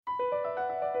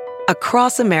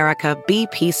Across America,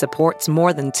 BP supports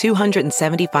more than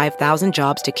 275,000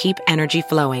 jobs to keep energy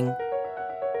flowing.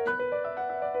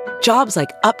 Jobs like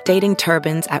updating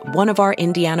turbines at one of our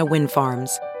Indiana wind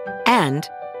farms and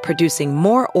producing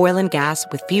more oil and gas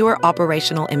with fewer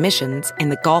operational emissions in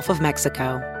the Gulf of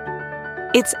Mexico.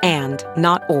 It's and,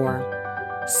 not or.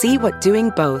 See what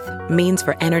doing both means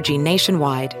for energy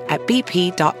nationwide at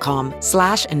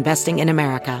bp.com/investing in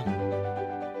America.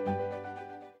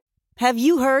 Have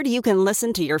you heard you can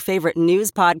listen to your favorite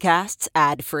news podcasts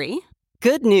ad-free?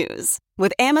 Good news.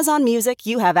 With Amazon Music,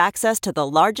 you have access to the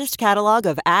largest catalog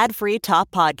of ad-free top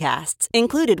podcasts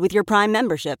included with your Prime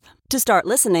membership. To start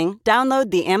listening, download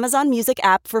the Amazon Music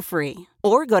app for free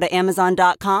or go to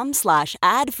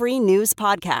amazon.com/ad-free news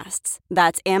podcasts.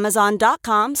 That's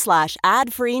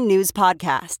amazon.com/ad-free news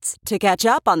podcasts to catch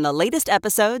up on the latest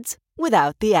episodes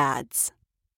without the ads.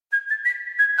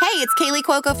 Hey, it's Kaylee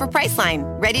Cuoco for Priceline.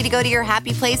 Ready to go to your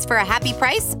happy place for a happy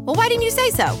price? Well, why didn't you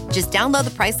say so? Just download the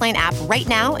Priceline app right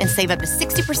now and save up to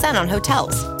 60% on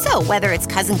hotels. So whether it's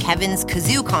Cousin Kevin's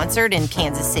Kazoo Concert in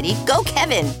Kansas City, go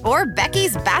Kevin, or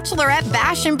Becky's Bachelorette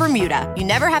Bash in Bermuda, you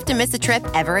never have to miss a trip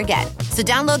ever again. So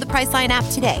download the Priceline app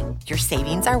today. Your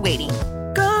savings are waiting.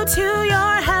 Go to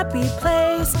your happy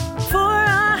place for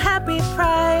a happy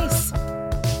price.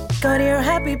 Go to your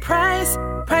happy price,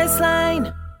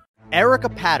 Priceline. Erica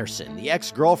Patterson, the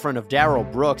ex-girlfriend of Darrell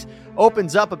Brooks,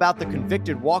 opens up about the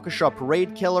convicted Waukesha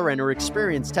parade killer and her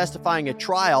experience testifying at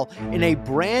trial in a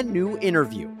brand new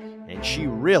interview. And she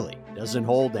really doesn't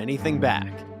hold anything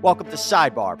back. Welcome to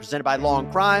Sidebar, presented by Law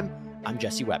and Crime. I'm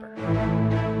Jesse Weber.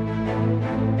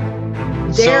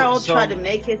 Darrell tried to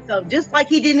make himself, just like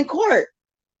he did in court,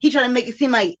 he tried to make it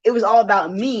seem like it was all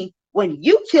about me. When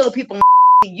you kill people,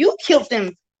 you killed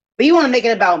them, but you want to make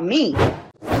it about me.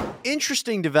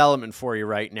 Interesting development for you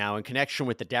right now in connection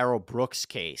with the Darrell Brooks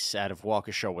case out of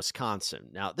Waukesha,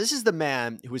 Wisconsin. Now, this is the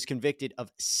man who was convicted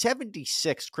of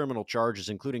 76 criminal charges,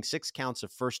 including 6 counts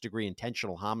of first-degree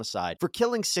intentional homicide for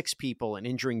killing 6 people and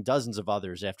injuring dozens of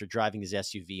others after driving his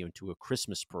SUV into a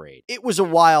Christmas parade. It was a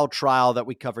wild trial that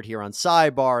we covered here on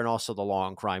Sidebar and also the Law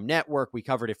and Crime Network. We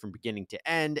covered it from beginning to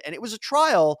end, and it was a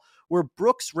trial where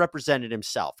Brooks represented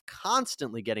himself,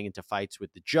 constantly getting into fights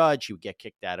with the judge. He would get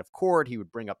kicked out of court. He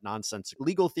would bring up nonsensical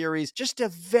legal theories. Just a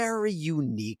very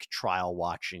unique trial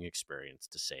watching experience,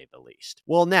 to say the least.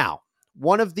 Well, now,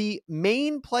 one of the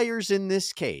main players in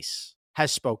this case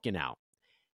has spoken out.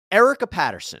 Erica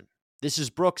Patterson. This is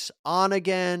Brooks' on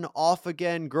again, off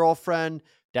again girlfriend,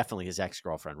 definitely his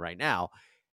ex-girlfriend right now.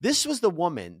 This was the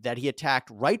woman that he attacked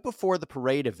right before the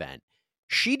parade event.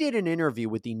 She did an interview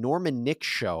with the Norman Nick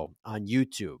Show on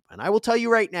YouTube. And I will tell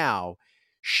you right now,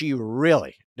 she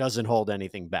really doesn't hold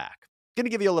anything back. I'm going to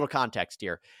give you a little context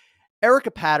here.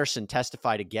 Erica Patterson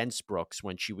testified against Brooks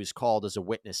when she was called as a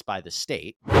witness by the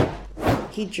state.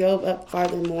 He drove up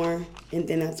farther more, and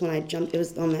then that's when I jumped. It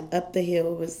was on the up the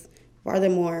hill, it was farther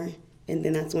more, and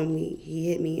then that's when he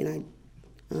hit me, and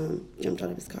I jumped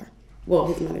out of his car. Well,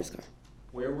 his mother's car.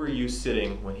 Where were you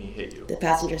sitting when he hit you? The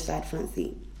passenger side front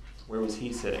seat. Where was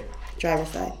he sitting? Driver's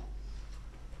side.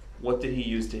 What did he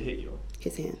use to hit you?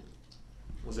 His hand.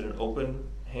 Was it an open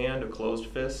hand, a closed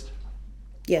fist?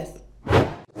 Yes.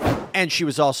 And she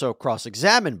was also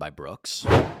cross-examined by Brooks.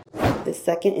 The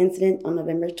second incident on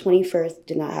November 21st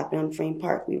did not happen on Frame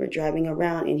Park. We were driving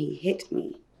around and he hit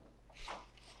me.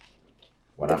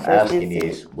 What I'm asking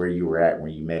is where you were at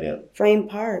when you met him. Frame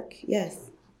Park,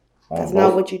 yes. That's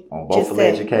not what you just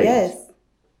said. Yes.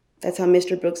 That's how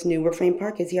Mr. Brooks knew where Frame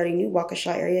Park is. He already knew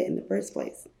Waukesha area in the first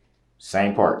place.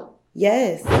 Same park?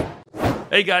 Yes.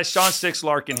 Hey guys, Sean Six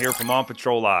Larkin here from On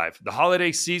Patrol Live. The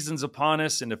holiday season's upon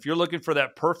us, and if you're looking for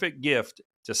that perfect gift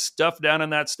to stuff down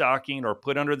in that stocking or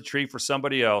put under the tree for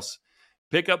somebody else,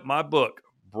 pick up my book,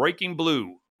 Breaking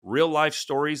Blue, Real Life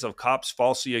Stories of Cops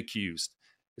Falsely Accused.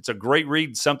 It's a great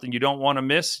read, something you don't want to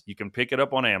miss. You can pick it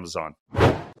up on Amazon.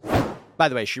 By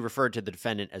the way, she referred to the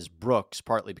defendant as Brooks,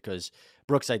 partly because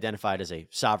Brooks identified as a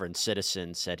sovereign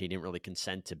citizen, said he didn't really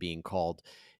consent to being called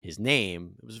his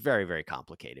name. It was very, very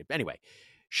complicated. Anyway,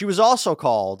 she was also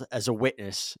called as a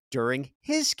witness during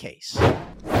his case.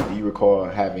 Do you recall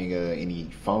having any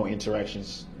phone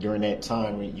interactions during that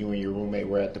time when you and your roommate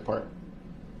were at the park?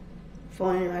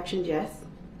 Phone interactions, yes.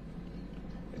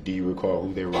 Do you recall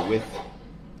who they were with?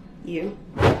 You.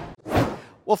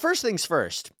 Well, first things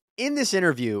first. In this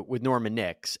interview with Norman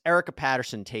Nix, Erica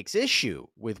Patterson takes issue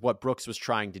with what Brooks was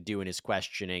trying to do in his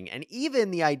questioning, and even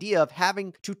the idea of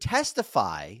having to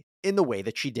testify in the way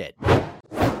that she did.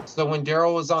 So when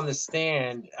Darrell was on the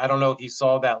stand, I don't know if you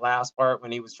saw that last part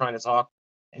when he was trying to talk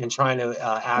and trying to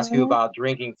ask you about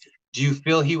drinking. Do you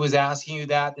feel he was asking you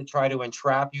that to try to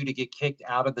entrap you to get kicked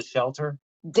out of the shelter?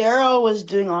 Darrell was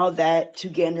doing all that to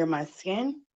get under my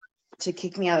skin, to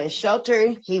kick me out of his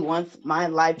shelter. He wants my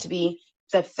life to be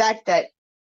the fact that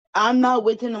I'm not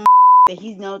with him, that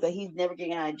he knows that he's never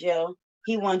getting out of jail.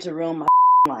 He wants to ruin my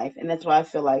life. And that's why I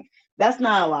feel like that's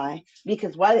not a lie.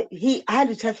 Because I had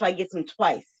to testify against him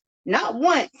twice. Not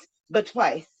once, but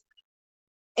twice.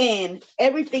 And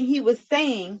everything he was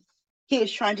saying, he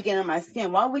was trying to get under my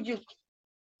skin.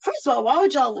 First of all, why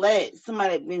would y'all let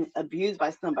somebody that's been abused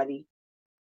by somebody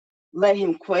let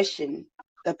him question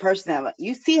the person that,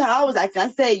 you see how I was acting?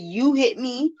 I said, you hit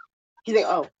me. He's like,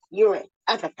 oh, you were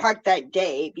at the park that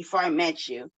day before I met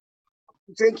you.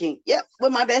 Drinking. Yep,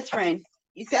 with my best friend.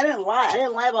 You said I didn't lie. I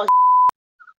didn't lie about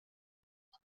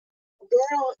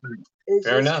Darrell is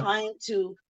Fair just enough. trying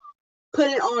to put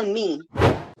it on me.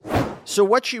 So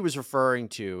what she was referring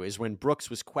to is when Brooks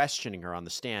was questioning her on the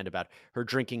stand about her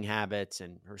drinking habits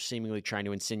and her seemingly trying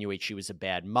to insinuate she was a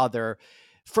bad mother.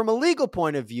 From a legal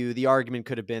point of view, the argument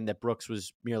could have been that Brooks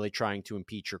was merely trying to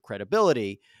impeach her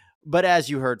credibility. But as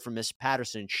you heard from Miss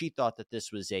Patterson, she thought that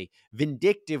this was a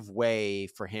vindictive way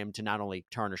for him to not only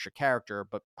tarnish her character,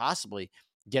 but possibly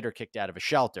get her kicked out of a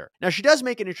shelter. Now, she does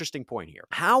make an interesting point here.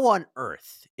 How on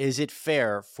earth is it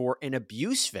fair for an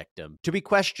abuse victim to be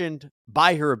questioned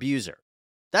by her abuser?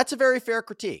 That's a very fair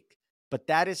critique. But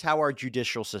that is how our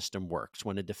judicial system works.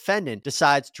 When a defendant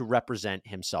decides to represent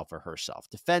himself or herself,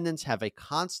 defendants have a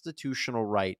constitutional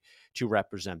right to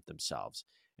represent themselves.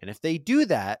 And if they do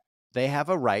that, they have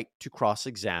a right to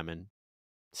cross-examine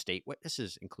state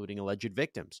witnesses, including alleged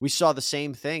victims. We saw the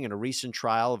same thing in a recent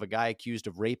trial of a guy accused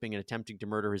of raping and attempting to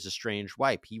murder his estranged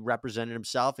wife. He represented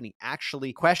himself and he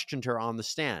actually questioned her on the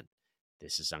stand.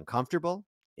 This is uncomfortable.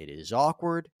 It is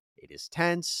awkward. It is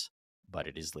tense. But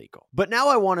it is legal. But now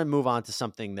I want to move on to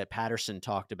something that Patterson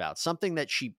talked about, something that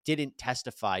she didn't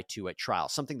testify to at trial,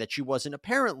 something that she wasn't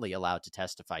apparently allowed to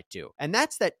testify to. And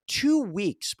that's that 2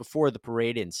 weeks before the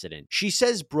parade incident, she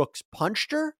says Brooks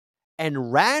punched her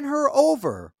and ran her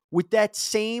over with that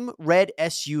same red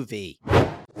SUV.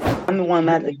 I'm the one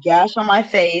that had the gash on my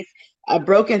face, a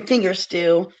broken finger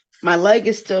still. My leg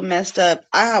is still messed up.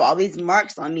 I have all these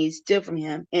marks on me still from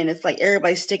him. And it's like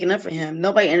everybody's sticking up for him.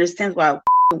 Nobody understands what I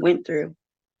went through.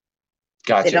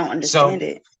 Gotcha. They don't understand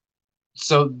it.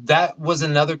 So that was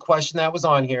another question that was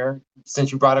on here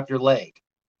since you brought up your leg.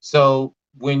 So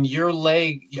when your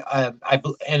leg,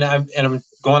 I'm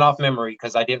going off memory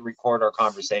because I didn't record our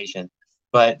conversation.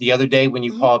 But the other day when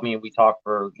you called me and we talked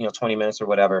for 20 minutes or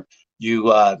whatever,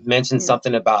 you mentioned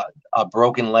something about a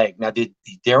broken leg. Now, did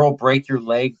Darrell break your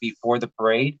leg before the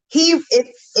parade? He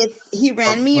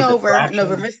ran me over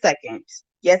November 2nd.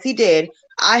 Yes, he did.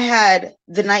 I had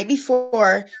the night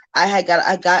before.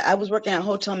 I was working at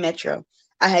Hotel Metro.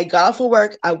 I had got off of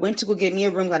work. I went to go get me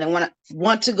a room. I didn't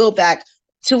want to go back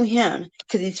to him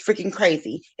because he's freaking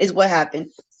crazy. Is what happened.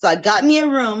 So I got me a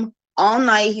room all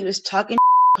night. He was talking,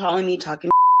 calling me,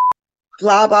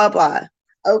 blah blah blah.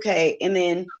 Okay, and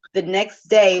then the next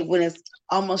day when it's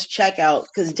almost checkout,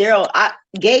 because Darrell, I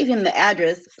gave him the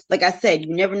address. Like I said,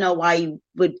 you never know why you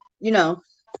would.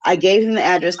 I gave him the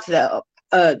address to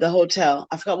the hotel.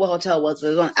 I forgot what hotel it was. It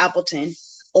was on Appleton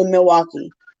in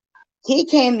Milwaukee. He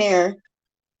came there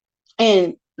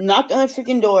and knocked on the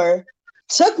freaking door,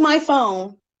 took my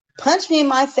phone, punched me in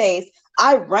my face.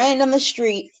 I ran down the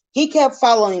street. He kept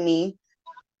following me.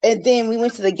 And then we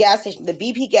went to the gas station, the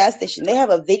BP gas station. They have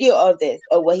a video of this,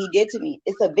 of what he did to me.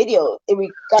 It's a video.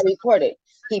 It got recorded.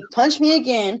 He punched me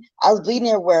again. I was bleeding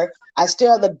everywhere. I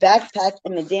still have the backpack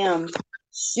and the damn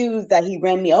shoes that he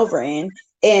ran me over in.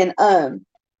 And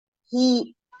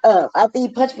he after he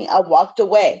punched me, I walked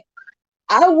away.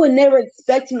 I would never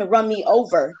expect him to run me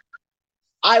over.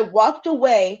 I walked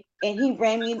away and he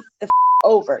ran me the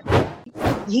over.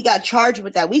 He got charged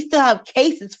with that. We still have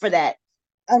cases for that.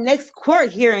 Our next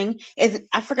court hearing is,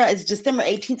 I forgot, it's December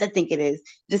 18th, I think it is.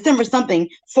 December something,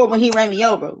 for when he ran me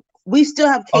over. We still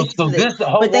have cases for this,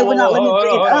 but they would not let me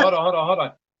bring it up. Hold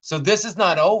on. So this is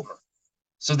not over.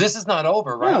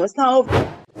 Right? No, it's not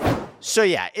over. So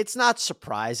yeah, it's not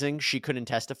surprising she couldn't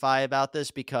testify about this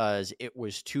because it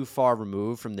was too far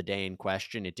removed from the day in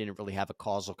question. It didn't really have a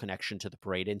causal connection to the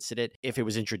parade incident. If it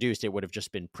was introduced, it would have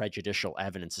just been prejudicial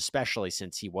evidence, especially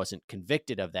since he wasn't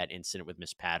convicted of that incident with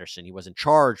Miss Patterson. He wasn't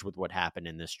charged with what happened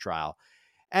in this trial.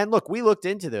 And look, we looked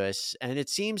into this, and it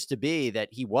seems to be that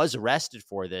he was arrested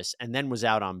for this and then was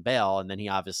out on bail, and then he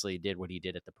obviously did what he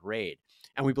did at the parade.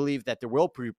 And we believe that there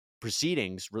will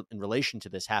proceedings in relation to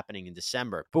this happening in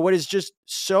December. But what is just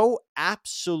so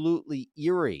absolutely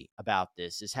eerie about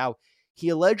this is how he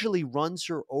allegedly runs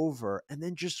her over and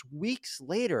then just weeks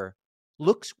later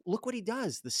Look what he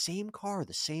does. The same car,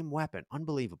 the same weapon.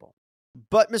 Unbelievable.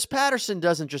 But Miss Patterson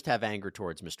doesn't just have anger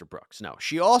towards Mr. Brooks. No,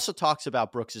 she also talks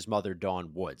about Brooks's mother,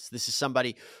 Dawn Woods. This is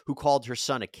somebody who called her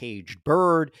son a caged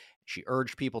bird. She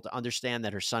urged people to understand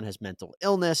that her son has mental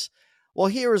illness. Well,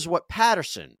 here is what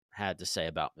Patterson had to say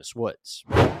about Miss Woods.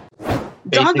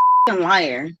 Dawn's a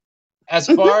liar. As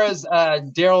far as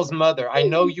Darrell's mother, I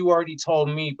know you already told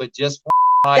me, but just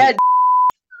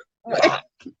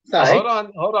Sorry.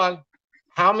 Hold on.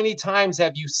 How many times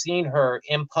have you seen her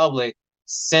in public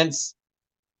since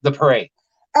the parade?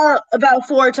 About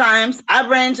 4 times. I've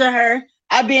ran into her.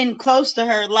 I've been close to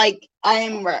her like I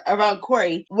am around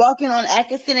Corey, walking on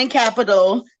Atkinson and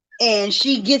Capitol, and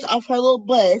she gets off her little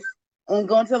bus and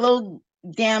going to the little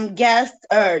damn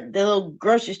the little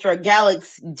grocery store,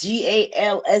 Galaxy,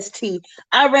 Galst.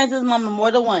 I ran to his mama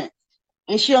more than once,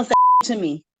 and she don't say to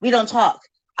me. We don't talk.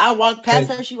 I walk past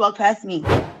her, she walked past me.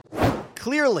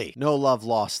 Clearly, no love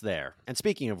lost there. And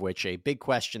speaking of which, a big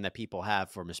question that people have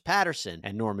for Miss Patterson,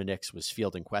 and Norma Nix was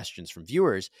fielding questions from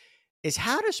viewers, is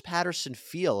how does Patterson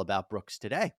feel about Brooks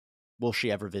today? Will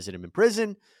she ever visit him in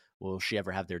prison? Will she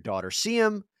ever have their daughter see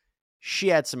him? She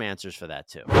had some answers for that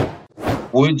too.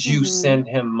 Would you send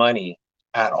him money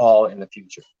at all in the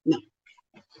future? No.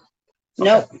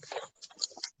 Nope.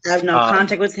 I have no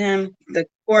contact with him. The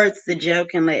courts, the jail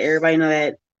can let everybody know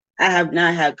that I have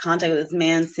not had contact with this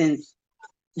man since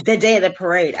the day of the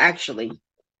parade, actually.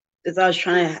 Because I was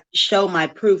trying to show my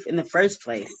proof in the first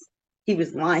place. He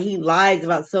was lying. He lies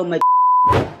about so much.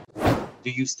 Do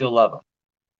you still love him?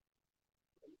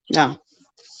 No.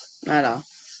 Not at all.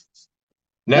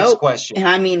 Next question. And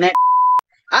I mean that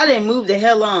I didn't move the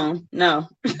hell on. No.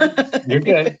 You're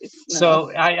good. No.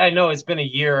 So I know it's been a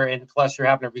year, and plus you're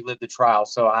having to relive the trial.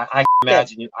 So I can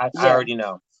imagine you. I already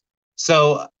know.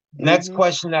 So next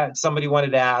question that somebody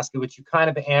wanted to ask, which you kind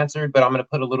of answered, but I'm going to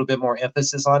put a little bit more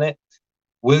emphasis on it.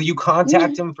 Will you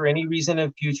contact him for any reason in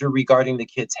the future regarding the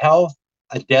kid's health,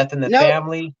 a death in the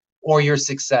family, or your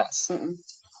success?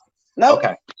 Nope.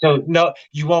 Okay. So no,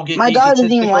 you won't get. My daughter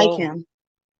doesn't even like him.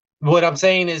 What I'm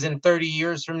saying is, in 30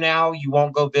 years from now, you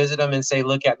won't go visit him and say,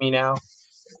 "Look at me now."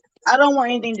 I don't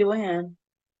want anything to do with him.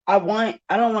 I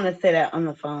don't want to say that on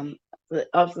the phone.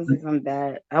 Also, since I'm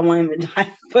bad, I want him to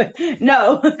die. But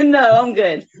no, I'm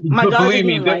good. My daughter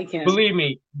doesn't like him. Believe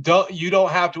me, you don't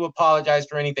have to apologize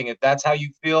for anything. If that's how you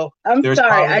feel, I'm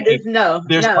sorry. I just know.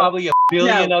 There's probably a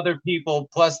billion other people,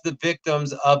 plus the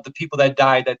victims of the people that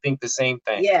died, that think the same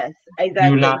thing. Yes,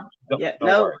 exactly. Don't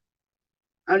worry.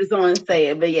 I just don't want to say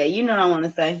it, but yeah, you know what I want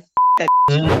to say.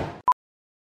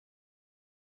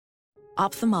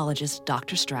 Ophthalmologist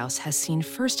Dr. Strauss has seen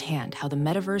firsthand how the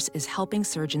metaverse is helping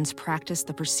surgeons practice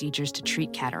the procedures to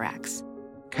treat cataracts.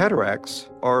 Cataracts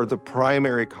are the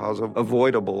primary cause of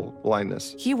avoidable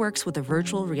blindness. He works with a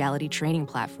virtual reality training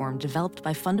platform developed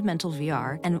by Fundamental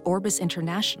VR and Orbis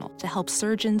International to help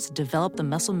surgeons develop the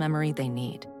muscle memory they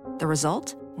need. The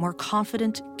result? More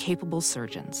confident, capable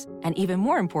surgeons. And even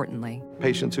more importantly,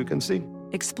 patients who can see.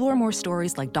 Explore more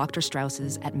stories like Dr.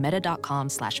 Strauss's at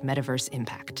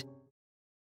meta.com/metaverseimpact.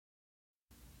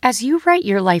 As you write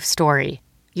your life story,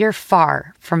 you're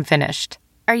far from finished.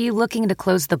 Are you looking to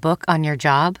close the book on your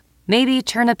job? Maybe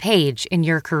turn a page in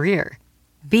your career?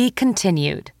 Be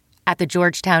continued at the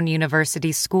Georgetown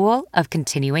University School of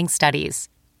Continuing Studies.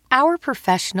 Our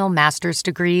professional master's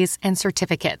degrees and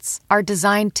certificates are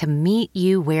designed to meet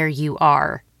you where you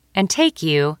are and take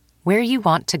you where you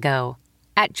want to go.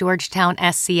 At Georgetown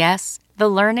SCS, the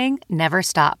learning never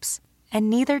stops, and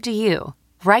neither do you.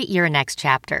 Write your next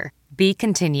chapter. Be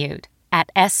continued at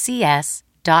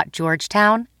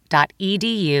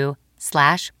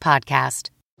scs.georgetown.edu/podcast.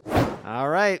 All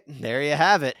right, there you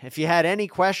have it. If you had any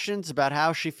questions about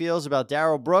how she feels about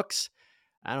Darrell Brooks,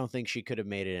 I don't think she could have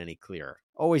made it any clearer.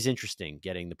 Always interesting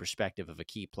getting the perspective of a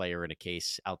key player in a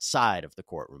case outside of the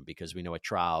courtroom, because we know at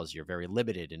trials you're very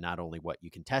limited in not only what you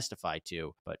can testify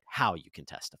to, but how you can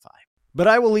testify. But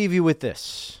I will leave you with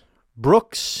this.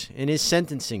 Brooks, in his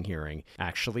sentencing hearing,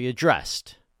 actually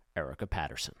addressed Erica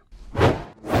Patterson.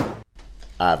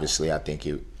 Obviously, I think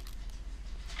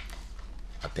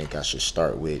I should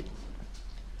start with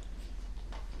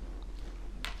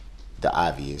the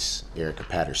obvious, Erica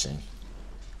Patterson.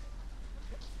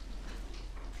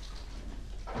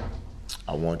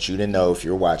 I want you to know, if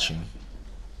you're watching,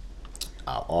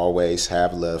 I always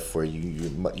have love for you.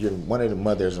 You're one of the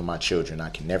mothers of my children. I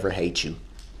can never hate you.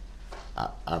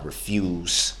 I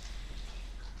refuse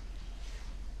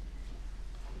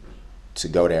to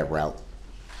go that route.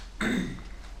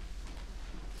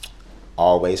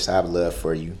 Always have love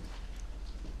for you.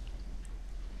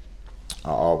 I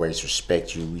always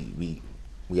respect you. We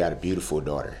got a beautiful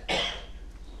daughter.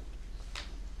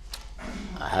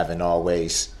 haven't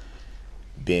always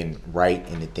been right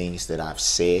in the things that I've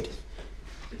said,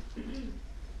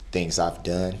 things I've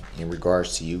done in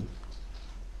regards to you.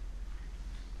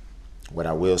 What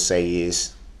I will say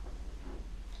is,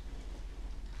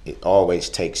 it always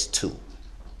takes two.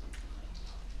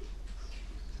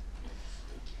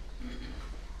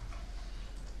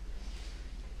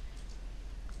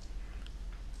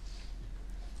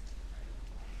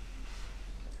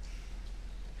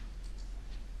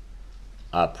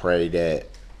 I pray that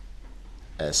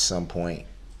at some point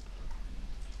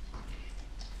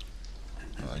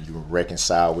you will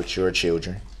reconcile with your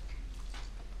children,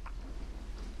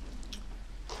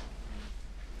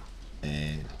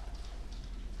 and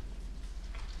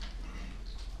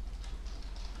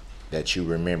that you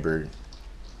remember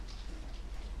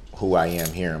who I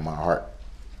am here in my heart.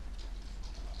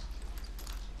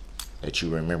 That you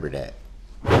remember that.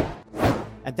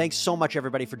 And thanks so much,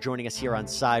 everybody, for joining us here on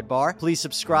Sidebar. Please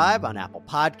subscribe on Apple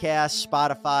Podcasts,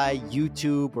 Spotify,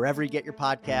 YouTube, wherever you get your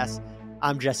podcasts.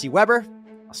 I'm Jesse Weber.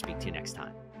 I'll speak to you next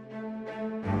time.